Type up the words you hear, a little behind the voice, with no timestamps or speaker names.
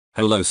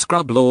Hello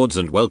scrub lords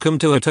and welcome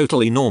to a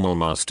totally normal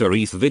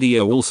MasterEth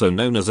video, also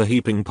known as a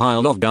heaping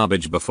pile of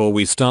garbage. Before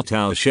we start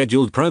our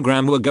scheduled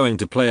program, we're going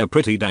to play a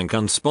pretty dank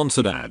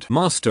unsponsored ad.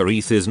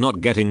 MasterEth is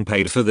not getting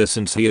paid for this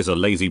since he is a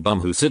lazy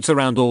bum who sits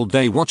around all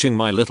day watching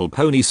My Little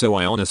Pony, so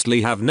I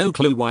honestly have no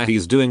clue why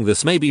he's doing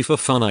this. Maybe for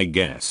fun, I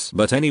guess.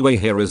 But anyway,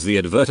 here is the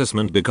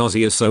advertisement because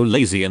he is so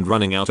lazy and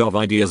running out of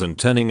ideas and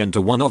turning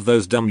into one of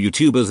those dumb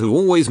YouTubers who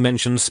always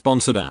mentions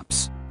sponsored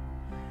apps.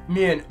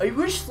 Man, I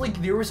wish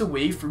there was a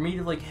way for me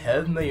to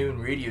have my own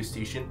radio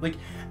station.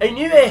 I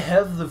knew I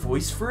have the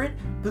voice for it,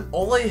 but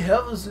all I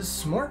have is a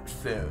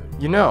smartphone.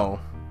 You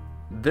know,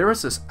 there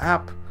is this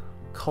app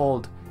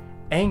called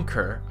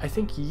Anchor. I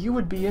think you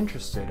would be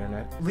interested in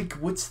it.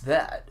 What's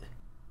that?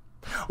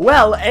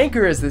 Well,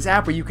 Anchor is this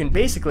app where you can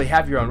basically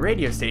have your own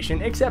radio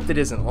station, except it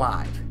isn't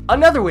live.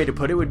 Another way to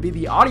put it would be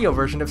the audio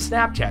version of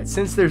Snapchat,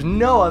 since there's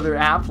no other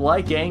app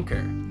like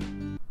Anchor.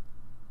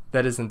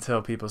 That is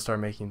until people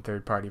start making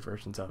third-party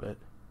versions of it.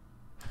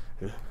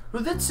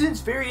 Well, that sounds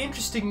very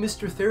interesting,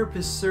 Mr.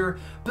 Therapist, sir.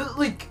 But,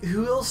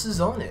 who else is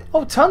on it?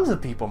 Oh, tons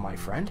of people, my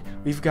friend.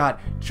 We've got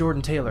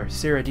Jordan Taylor,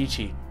 Sarah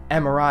Dici,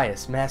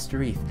 Amarias,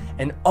 MasterEth,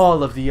 and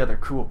all of the other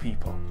cool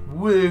people.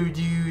 Whoa,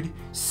 dude.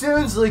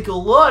 Sounds like a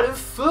lot of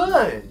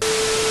fun.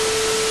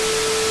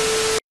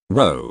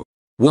 Bro,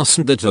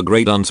 wasn't that a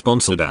great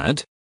unsponsored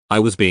ad? I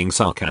was being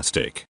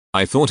sarcastic.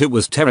 I thought it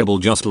was terrible,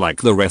 just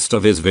like the rest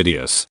of his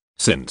videos,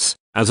 since,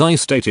 as I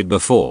stated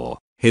before,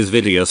 his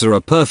videos are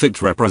a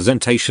perfect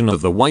representation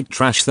of the white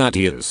trash that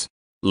he is.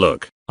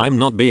 Look, I'm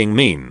not being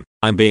mean,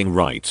 I'm being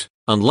right.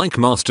 Unlike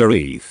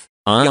MasterEth,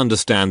 I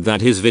understand that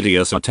his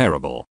videos are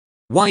terrible.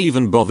 Why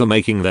even bother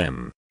making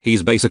them?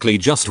 He's basically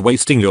just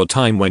wasting your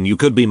time when you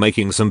could be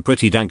making some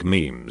pretty dank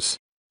memes.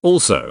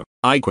 Also,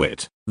 I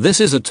quit. This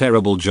is a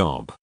terrible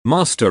job.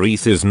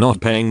 MasterEth is not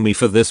paying me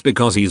for this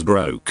because he's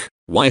broke.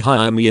 Why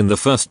hire me in the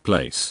first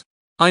place?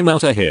 I'm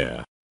outta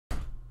here.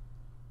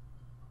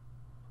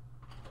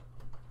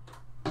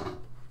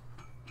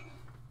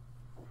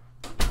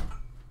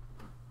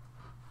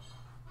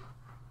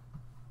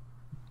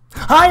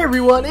 Hi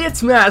everyone,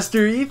 it's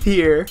MasterEth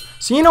here!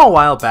 So you know, a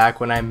while back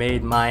when I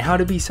made my How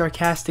to Be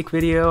Sarcastic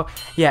video,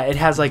 yeah, it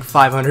has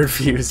 500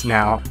 views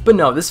now. But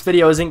no, this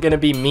video isn't gonna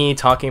be me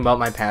talking about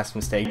my past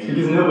mistakes,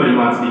 because nobody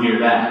wants to hear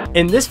that.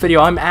 In this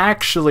video, I'm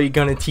actually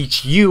gonna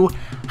teach you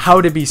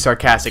how to be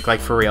sarcastic,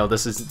 for real.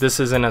 This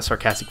isn't a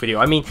sarcastic video.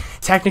 I mean,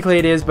 technically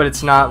it is, but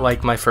it's not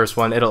like my first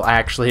one. It'll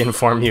actually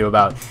inform you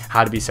about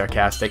how to be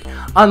sarcastic,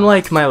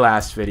 unlike my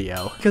last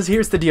video. Because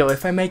here's the deal,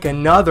 if I make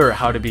another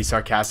How to Be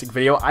Sarcastic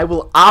video, I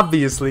will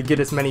obviously get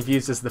as many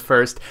views as the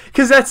first,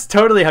 because that's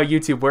totally how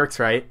YouTube works,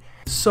 right?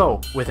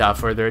 So, without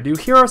further ado,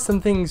 here are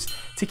some things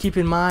to keep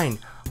in mind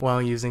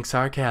while using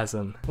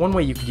sarcasm. One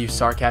way you could use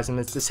sarcasm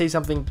is to say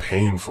something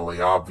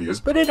painfully obvious,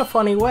 but in a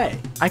funny way.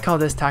 I call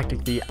this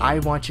tactic the I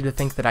want you to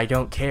think that I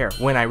don't care,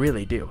 when I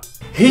really do.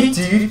 Hey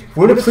dude,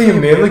 wanna play a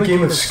manly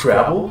game of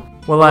Scrabble?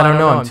 Well, I don't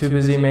know, I'm too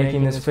busy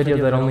making this video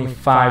that only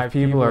 5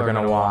 people are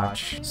gonna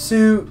watch.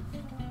 So,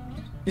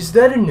 is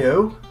that a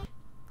no?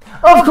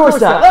 Of course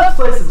not! Let's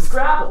play some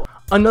Scrabble!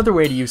 Another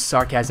way to use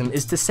sarcasm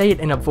is to say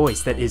it in a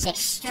voice that is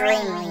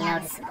extremely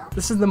noticeable.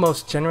 This is the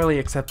most generally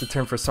accepted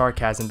term for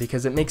sarcasm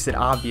because it makes it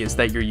obvious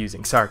that you're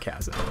using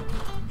sarcasm.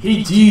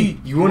 Hey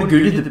dude, you wanna go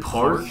to the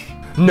park?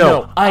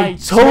 No, I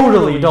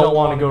totally don't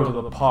want to go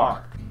to the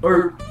park.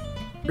 Are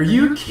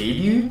you okay,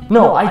 dude?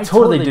 No, I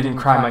totally didn't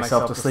cry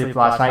myself to sleep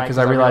last night because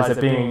I realized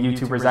that being a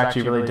YouTuber is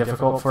actually really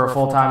difficult for a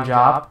full-time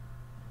job.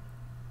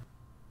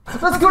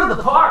 Let's go to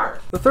the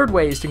park! The third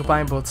way is to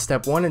combine both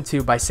step 1 and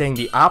 2 by saying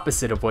the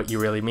opposite of what you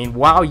really mean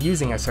while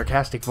using a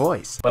sarcastic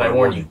voice. But I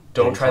warn you,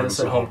 don't try this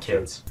at home,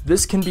 kids.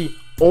 This can be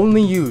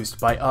only used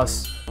by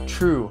us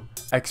true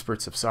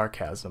experts of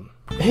sarcasm.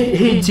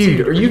 Hey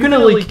dude, are you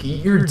gonna eat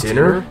your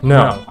dinner?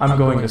 No, I'm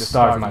going to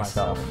starve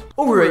myself.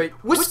 Alright,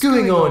 what's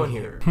going on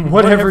here?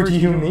 Whatever do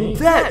you mean?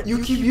 That!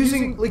 You keep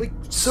using,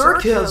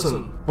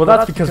 sarcasm! Well,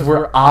 that's because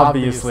we're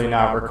obviously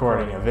not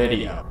recording a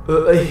video.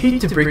 I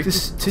hate to break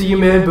this to you,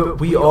 man, but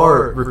we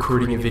are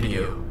recording a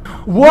video.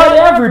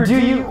 Whatever do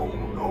you—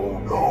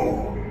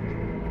 No.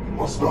 You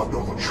must not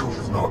know the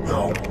truth, not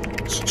now.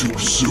 It's too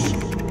soon.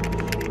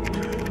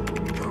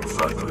 In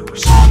fact, I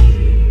received.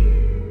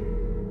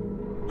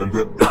 And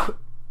then...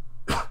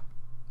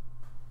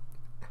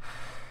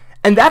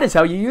 And that is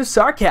how you use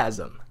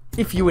sarcasm.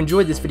 If you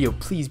enjoyed this video,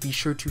 please be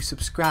sure to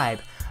subscribe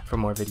for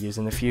more videos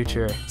in the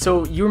future.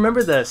 So you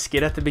remember the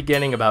skit at the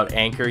beginning about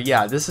Anchor?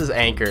 Yeah, this is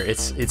Anchor.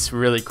 It's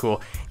really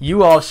cool.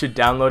 You all should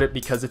download it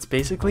because it's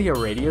basically a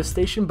radio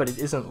station, but it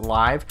isn't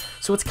live.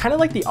 So it's kind of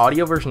like the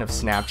audio version of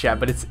Snapchat,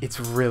 but it's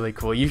really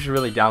cool. You should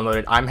really download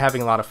it. I'm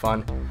having a lot of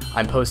fun.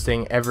 I'm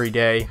posting every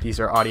day. These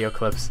are audio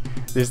clips.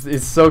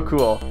 It's so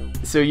cool.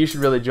 So you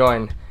should really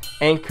join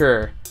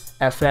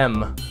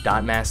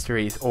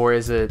anchor.fm.mastereth, or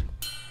is it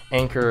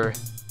anchor.fm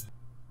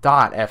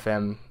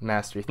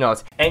mastereth? No,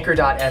 it's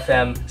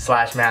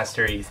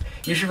anchor.fm/mastereth.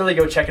 You should really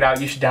go check it out.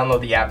 You should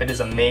download the app. It is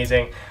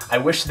amazing. I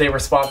wish they were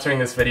sponsoring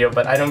this video,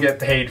 but I don't get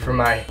paid for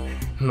my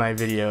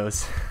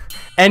videos.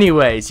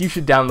 Anyways, you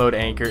should download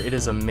Anchor. It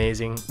is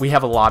amazing. We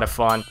have a lot of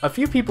fun. A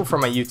few people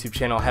from my YouTube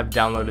channel have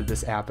downloaded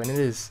this app, and it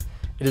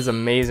is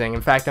amazing.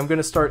 In fact, I'm going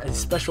to start a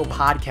special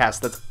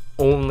podcast that's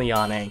only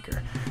on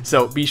Anchor.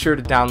 So be sure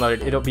to download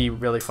it. It'll be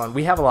really fun.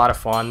 We have a lot of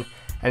fun.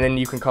 And then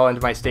you can call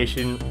into my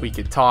station. We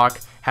could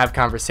talk, have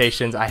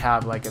conversations. I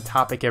have like a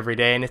topic every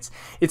day, and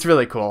it's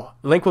really cool.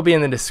 Link will be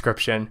in the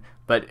description,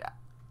 but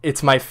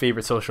it's my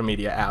favorite social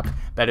media app.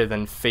 Better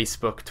than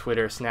Facebook,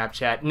 Twitter,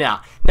 Snapchat. Nah,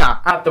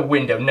 out the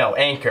window. No,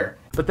 Anchor.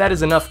 But that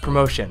is enough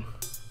promotion,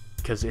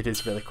 because it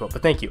is really cool.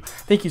 But thank you.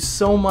 Thank you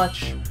so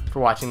much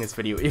for watching this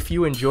video. If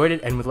you enjoyed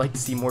it and would like to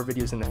see more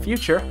videos in the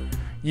future,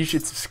 you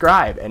should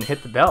subscribe and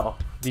hit the bell,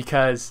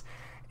 because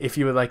if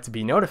you would like to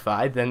be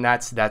notified, then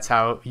that's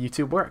how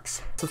YouTube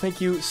works. So thank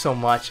you so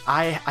much.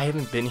 I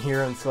haven't been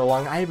here in so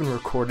long. I haven't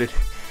recorded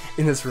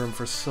in this room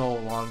for so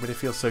long, but it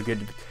feels so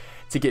good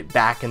to get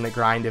back in the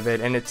grind of it,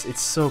 and it's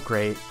so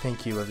great.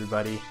 Thank you,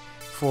 everybody,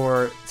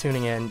 for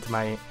tuning in to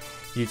my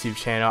YouTube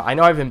channel. I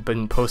know I haven't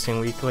been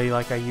posting weekly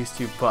like I used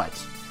to, but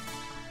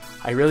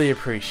I really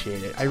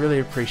appreciate it. I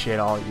really appreciate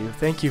all of you.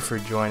 Thank you for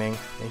joining.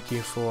 Thank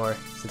you for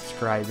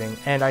subscribing,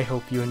 and I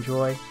hope you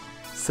enjoy.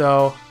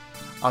 So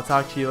I'll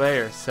talk to you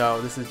later.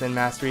 So this has been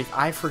MasterEth.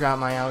 I forgot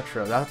my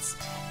outro.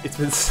 It's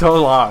been so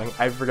long.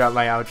 I forgot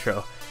my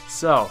outro.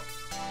 So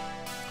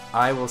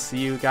I will see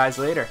you guys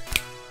later.